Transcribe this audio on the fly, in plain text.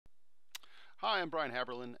Hi, I'm Brian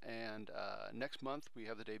Haberlin, and next month we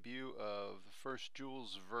have the debut of the first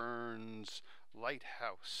Jules Verne's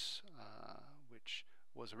Lighthouse, which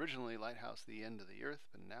was originally Lighthouse at the End of the Earth,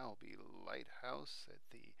 but now will be Lighthouse at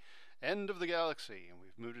the End of the Galaxy. And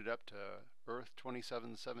we've moved it up to Earth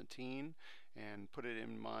 2717 and put it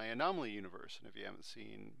in my Anomaly universe. And if you haven't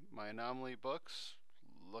seen my Anomaly books,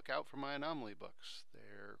 look out for my Anomaly books.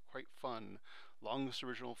 They're quite fun. Longest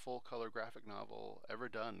original full-color graphic novel ever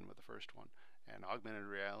done with the first one. And augmented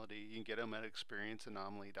reality, you can get them at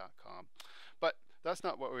experienceanomaly.com. But that's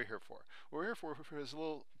not what we're here for. What we're here for is a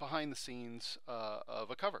little behind the scenes of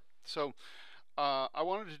a cover. So I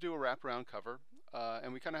wanted to do a wraparound cover,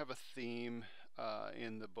 and we kind of have a theme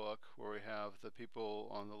in the book where we have the people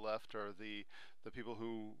on the left are the people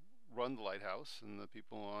who run the lighthouse, and the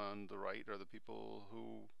people on the right are the people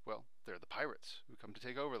who, well, they're the pirates who come to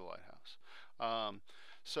take over the lighthouse.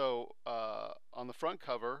 On the front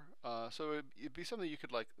cover, so it'd be something you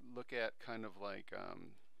could like look at kind of like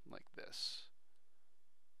this.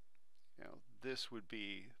 You know, this would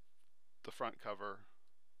be the front cover,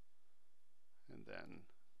 and then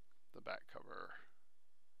the back cover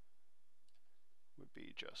would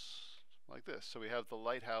be just like this. So we have the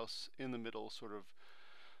lighthouse in the middle, sort of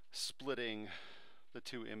splitting the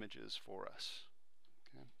two images for us.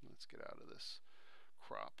 Okay, let's get out of this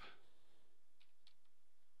crop.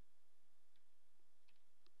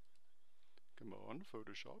 Come on,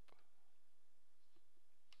 Photoshop.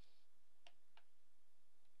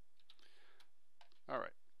 All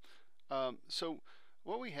right. So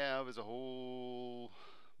what we have is a whole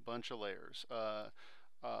bunch of layers.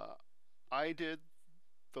 I did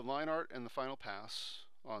the line art and the final pass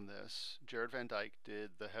on this. Jared Van Dyke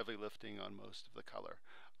did the heavy lifting on most of the color.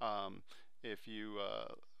 If you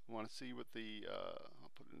want to see what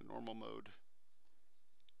I'll put it in normal mode.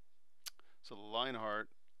 So the line art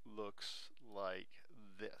looks like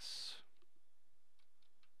this.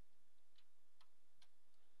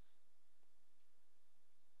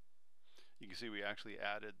 You can see we actually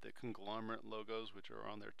added the conglomerate logos, which are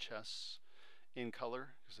on their chests, in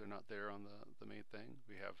color because they're not there on the main thing.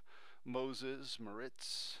 We have Moses,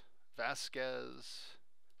 Moritz, Vasquez,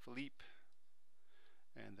 Philippe,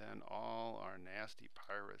 and then all our nasty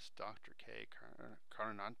pirates: Dr. K,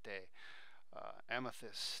 Carnante,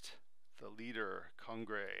 Amethyst, the leader,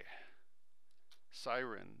 Kongre,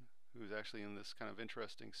 Siren, who's actually in this kind of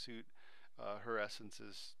interesting suit. Her essence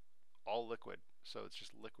is all liquid, so it's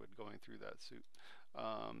just liquid going through that suit.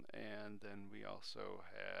 And then we also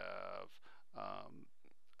have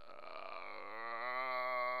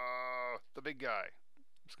the big guy.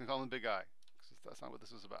 I'm just going to call him the big guy, because that's not what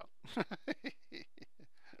this is about.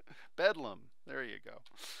 Bedlam. There you go.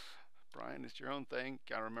 Brian, it's your own thing.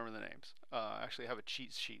 Gotta remember the names. I actually have a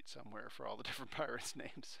cheat sheet somewhere for all the different pirates'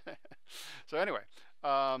 names. So anyway,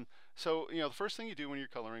 the first thing you do when you're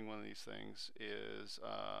coloring one of these things is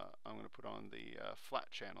I'm going to put on the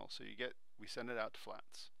flat channel. So we send it out to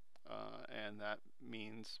flats, and that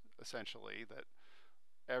means essentially that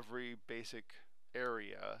every basic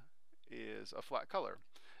area is a flat color.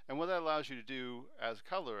 And what that allows you to do as a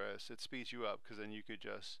colorist, it speeds you up, because then you could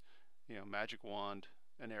just, magic wand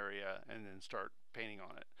an area and then start painting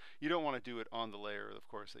on it. You don't want to do it on the layer, of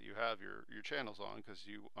course, that you have your channels on, because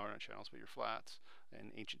you aren't channels but your flats.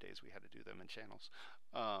 In ancient days we had to do them in channels,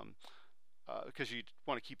 because you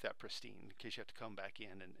want to keep that pristine in case you have to come back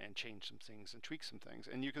in and change some things and tweak some things.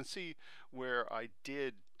 And you can see where I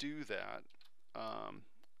did do that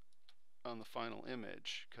on the final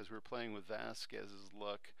image, because we were playing with Vasquez's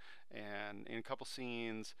look, and in a couple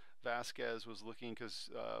scenes Vasquez was looking,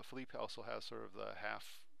 because Philippe also has sort of the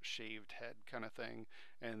half shaved head kind of thing,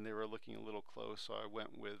 and they were looking a little close, so I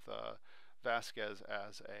went with Vasquez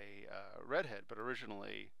as a redhead, but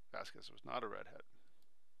originally Vasquez was not a redhead.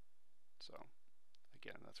 So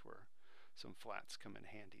again, that's where some flats come in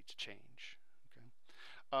handy to change.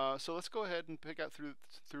 So let's go ahead and pick out through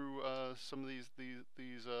some of these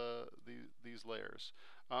layers.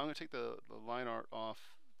 I'm going to take the line art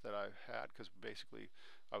off that I've had, because basically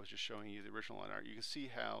I was just showing you the original line art. You can see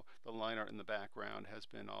how the line art in the background has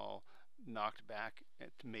been all knocked back and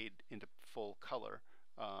made into full color,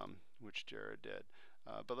 which Jared did.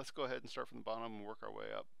 But let's go ahead and start from the bottom and work our way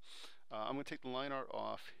up. I'm going to take the line art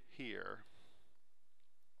off here,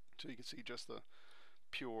 so you can see just the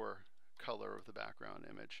pure color of the background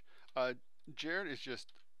image. Jared is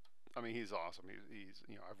just, he's awesome. He's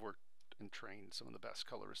I've worked and trained some of the best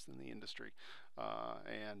colorists in the industry,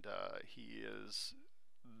 and he is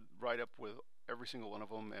right up with every single one of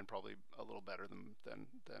them, and probably a little better than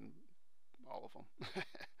all of them.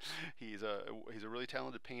 He's a really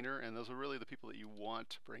talented painter, and those are really the people that you want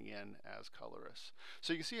to bring in as colorists.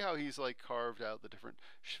 So you can see how he's like carved out the different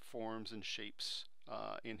forms and shapes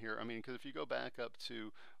in here. I mean, because if you go back up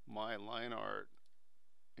to my line art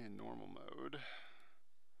in normal mode,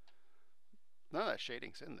 none of that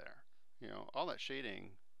shading's in there. You know, all that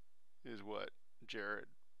shading is what Jared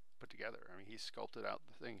put together. I mean, he sculpted out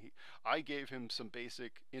the thing. I gave him some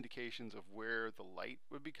basic indications of where the light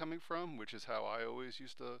would be coming from, which is how I always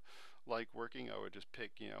used to like working. I would just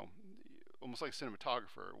pick, you know, almost like a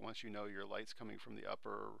cinematographer. Once you know your light's coming from the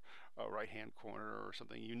upper right-hand corner or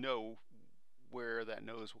something, you know where that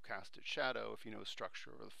nose will cast its shadow if you know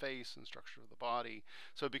structure of the face and structure of the body.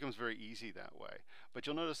 So it becomes very easy that way. But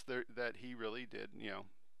you'll notice there, that he really did, you know,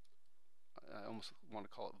 I almost want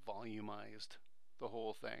to call it volumized the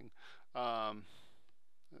whole thing.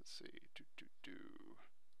 Let's see.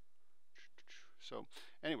 So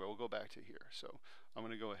anyway, we'll go back to here. So I'm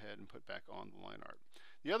going to go ahead and put back on the line art.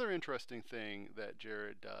 The other interesting thing that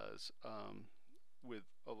Jared does with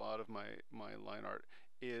a lot of my line art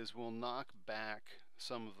is we'll knock back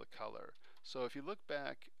some of the color. So if you look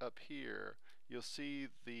back up here, you'll see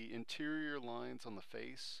the interior lines on the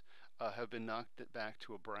face have been knocked back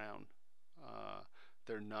to a brown.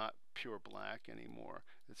 They're not pure black anymore.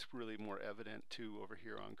 It's really more evident too over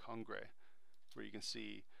here on Kongre, where you can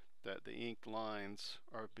see that the inked lines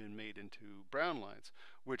are been made into brown lines,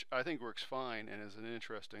 which I think works fine and is an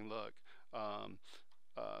interesting look.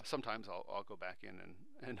 Sometimes I'll go back in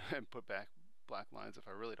and put back black lines if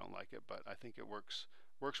I really don't like it, but I think it works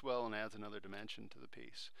well and adds another dimension to the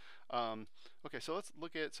piece. Okay, so let's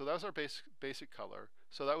look at, so that was our basic color.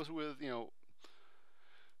 So that was with, you know,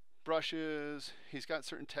 brushes. He's got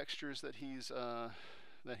certain textures that he has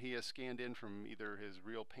scanned in from either his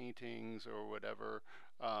real paintings or whatever.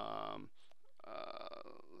 Let's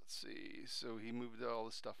see. So he moved all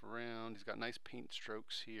this stuff around. He's got nice paint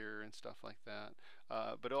strokes here and stuff like that.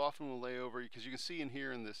 But it often will lay over, because you can see in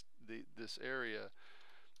here in this area,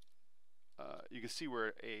 you can see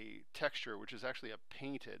where a texture, which is actually a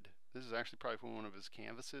painted. This is actually probably from one of his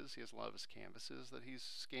canvases. He has a lot of his canvases that he's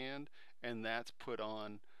scanned, and that's put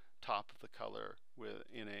on top of the color with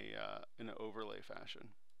in an overlay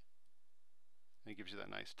fashion, and it gives you that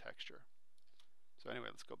nice texture. So anyway,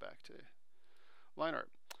 let's go back to line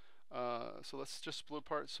art. So let's just split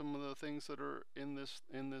apart some of the things that are in this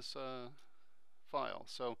file.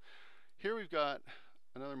 So here we've got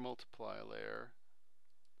another multiply layer,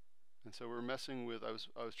 and so we're messing with, I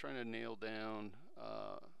was trying to nail down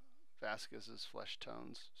Vasquez's flesh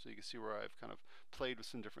tones, so you can see where I've kind of played with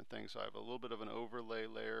some different things. So I have a little bit of an overlay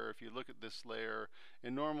layer. If you look at this layer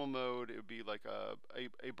in normal mode, it would be like a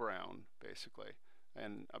brown basically,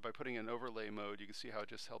 and by putting in overlay mode, you can see how it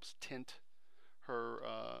just helps tint her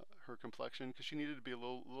complexion, because she needed to be a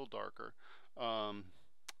little darker.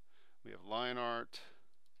 We have line art.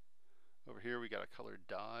 Over here we got a color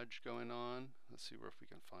dodge going on. Let's see if we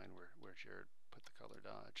can find where Jared put the color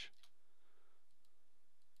dodge.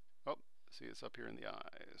 Oh, see, it's up here in the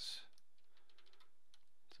eyes.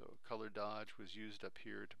 So color dodge was used up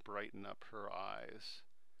here to brighten up her eyes,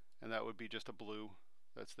 and that would be just a blue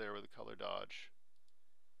that's there with the color dodge.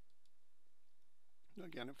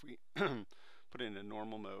 Again, if we put it in a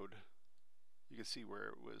normal mode, you can see where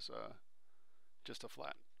it was just a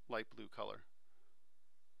flat light blue color.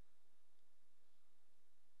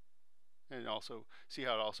 And also see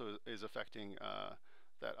how it also is affecting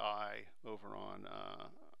that eye over on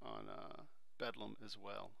Bedlam as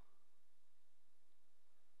well.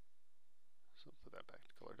 So put that back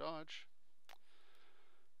to color dodge.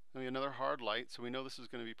 And another hard light, so we know this is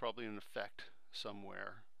going to be probably an effect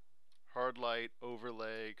somewhere. Hard light,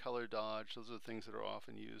 overlay, color dodge, those are the things that are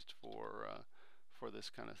often used for this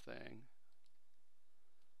kind of thing.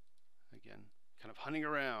 Again, kind of hunting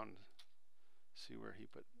around, see where he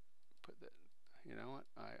put that. You know what,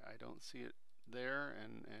 I don't see it there,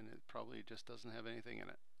 and it probably just doesn't have anything in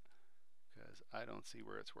it, because I don't see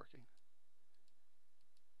where it's working.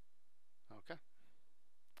 Okay.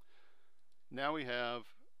 Now we have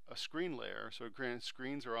a screen layer. So granted,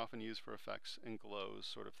 screens are often used for effects and glows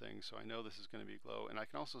sort of things, so I know this is going to be glow, and I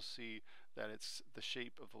can also see that it's the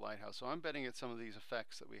shape of the lighthouse. So I'm betting it's some of these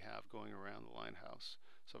effects that we have going around the lighthouse.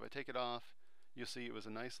 So if I take it off, you'll see it was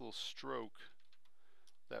a nice little stroke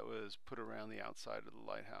that was put around the outside of the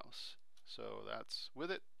lighthouse. So that's with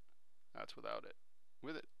it, that's without it,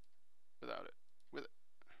 with it, without it, with it.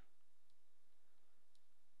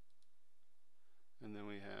 And then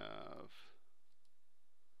we have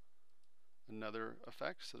another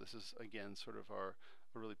effect. So this is again sort of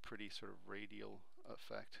a really pretty sort of radial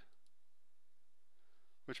effect,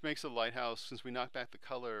 which makes the lighthouse, since we knocked back the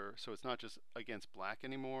color, so it's not just against black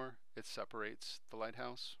anymore, it separates the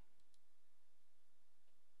lighthouse.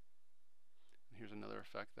 And here's another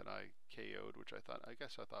effect that I KO'd, which I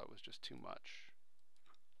guess I thought was just too much,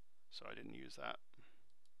 so I didn't use that.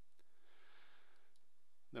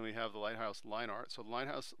 Then we have the lighthouse line art. So the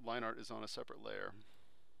lighthouse line art is on a separate layer,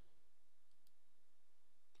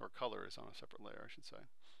 or color is on a separate layer, I should say.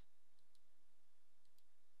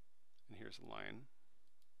 And here's the line.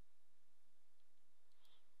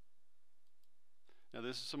 Now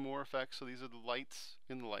this is some more effects. So these are the lights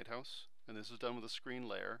in the lighthouse, and this is done with a screen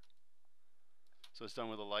layer. So it's done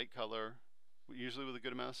with a light color, usually with a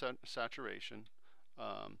good amount of saturation,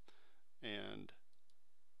 and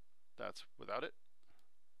that's without it,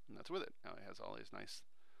 and that's with it. Now it has all these nice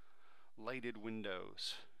lighted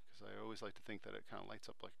windows, because I always like to think that it kind of lights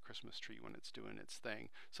up like a Christmas tree when it's doing its thing.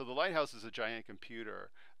 So the lighthouse is a giant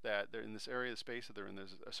computer that they're in this area of space that they're in.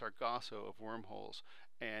 There's a sargasso of wormholes,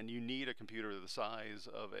 and you need a computer the size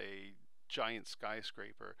of a giant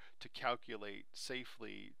skyscraper to calculate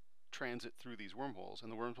safely transit through these wormholes.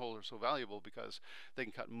 And the wormholes are so valuable because they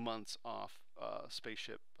can cut months off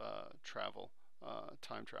spaceship travel,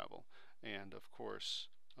 time travel. And of course,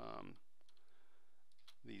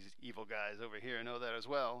 these evil guys over here know that as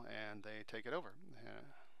well, and they take it over.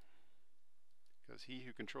 Because he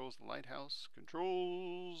who controls the lighthouse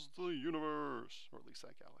controls the universe, or at least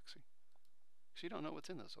that galaxy. So you don't know what's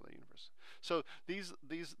in this other universe. So these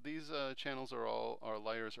channels are all, our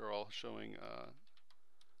layers are all showing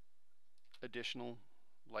additional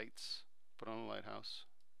lights put on the lighthouse.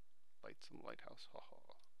 Lights in the lighthouse. Ha ha.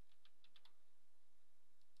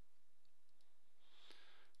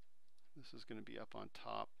 This is going to be up on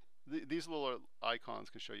top. These little icons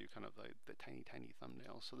can show you kind of like the tiny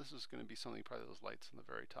thumbnails. So this is going to be something, probably those lights on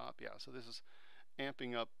the very top. Yeah, so this is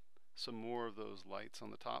amping up some more of those lights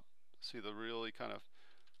on the top. See the really kind of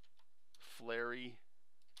flary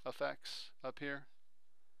effects up here.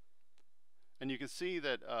 And you can see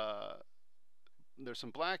that there's some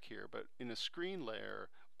black here, but in a screen layer,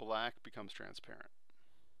 black becomes transparent.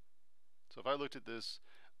 So if I looked at this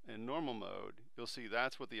in normal mode, you'll see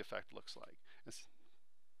that's what the effect looks like. And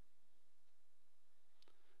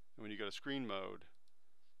when you go to screen mode,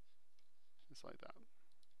 it's like that.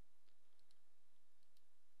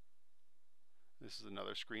 This is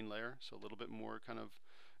another screen layer, so a little bit more kind of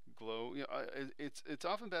glow. You know, it's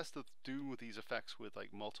often best to do with these effects with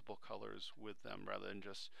like multiple colors with them, rather than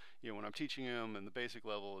just, you know, when I'm teaching them in the basic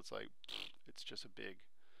level, it's like it's just a big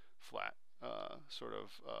flat sort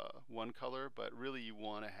of one color, but really you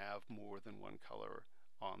want to have more than one color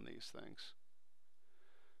on these things.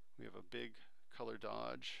 We have a big color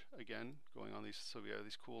dodge again going on these, so we have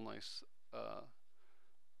these cool nice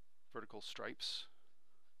vertical stripes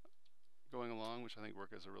going along, which I think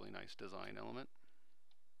work as a really nice design element.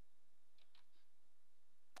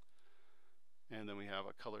 And then we have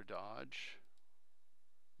a color dodge,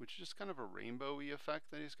 which is just kind of a rainbowy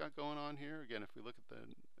effect that he's got going on here. Again, if we look at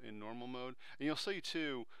the in normal mode, and you'll see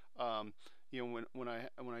too, you know, when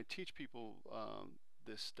I teach people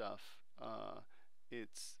this stuff,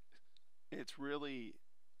 it's really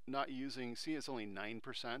not using. See, it's only 9%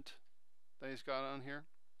 that he's got on here.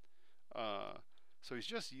 So he's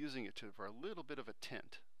just using it for a little bit of a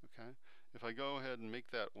tint. Okay, if I go ahead and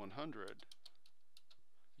make that 100,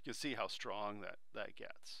 you can see how strong that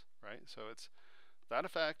gets, right? So it's that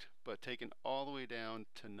effect, but taken all the way down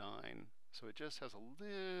to 9. So it just has a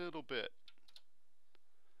little bit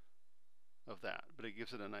of that, but it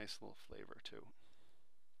gives it a nice little flavor too.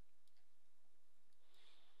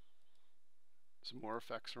 Some more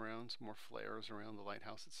effects around, some more flares around the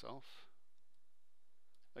lighthouse itself.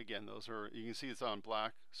 Again, those are, you can see it's on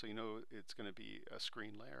black, so you know it's going to be a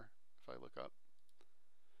screen layer if I look up.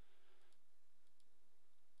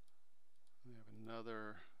 We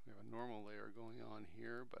have a normal layer going on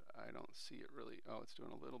here, but I don't see it really. Oh, it's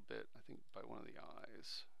doing a little bit, I think, by one of the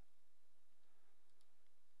eyes.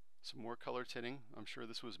 Some more color tinting. I'm sure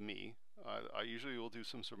this was me. I usually will do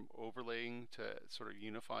some sort of overlaying to sort of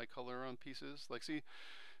unify color on pieces. Like, see,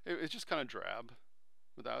 it's just kind of drab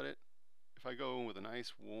without it. If I go with a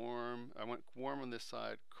nice warm, I went warm on this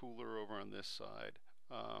side, cooler over on this side,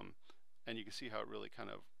 and you can see how it really kind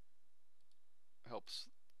of helps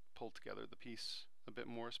pull together the piece a bit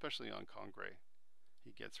more, especially on Kongre.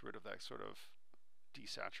 He gets rid of that sort of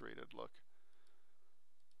desaturated look.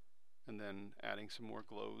 And then adding some more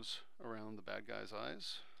glows around the bad guy's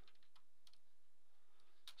eyes.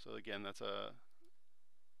 So again, it's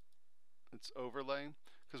overlay.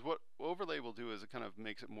 Because what overlay will do is it kind of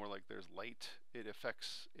makes it more like there's light. It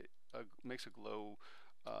affects, it makes a glow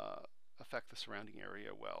affect the surrounding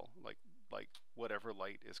area well. Like whatever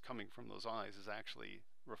light is coming from those eyes is actually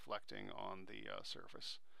reflecting on the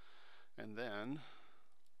surface. And then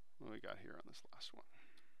what do we got here on this last one?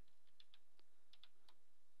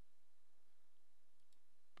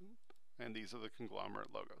 Boop. And these are the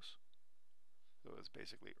conglomerate logos. So it's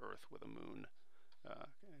basically Earth with a moon,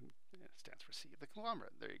 and it stands for sea of the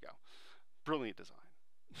conglomerate. There you go. Brilliant design.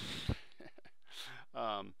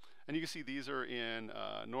 And you can see these are in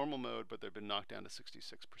normal mode, but they've been knocked down to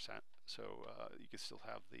 66%. So you can still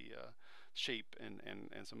have the shape and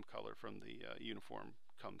some color from the uniform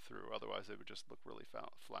come through. Otherwise, they would just look really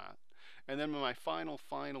flat. And then my final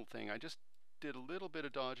thing, I just did a little bit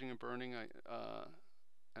of dodging and burning.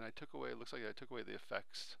 And I took away. It looks like I took away the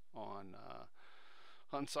effects on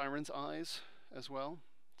Siren's eyes as well.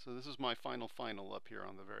 So this is my final up here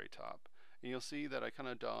on the very top. And you'll see that I kind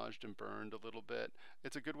of dodged and burned a little bit.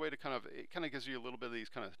 It's a good way to it kind of gives you a little bit of these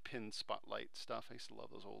kind of pin spotlight stuff. I used to love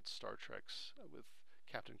those old Star Treks with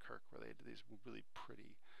Captain Kirk where they did these really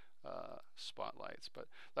pretty spotlights. But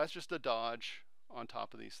that's just a dodge on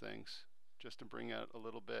top of these things, just to bring out a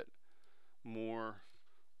little bit more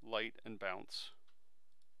light and bounce.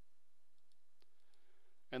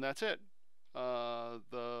 And that's it.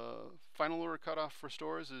 The final order cutoff for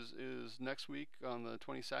stores is next week on the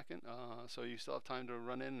 22nd. So you still have time to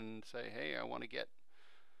run in and say, hey, I want to get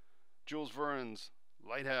Jules Verne's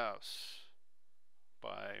Lighthouse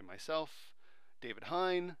by myself, David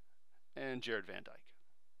Hine, and Jared Van Dyke.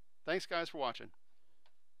 Thanks, guys, for watching.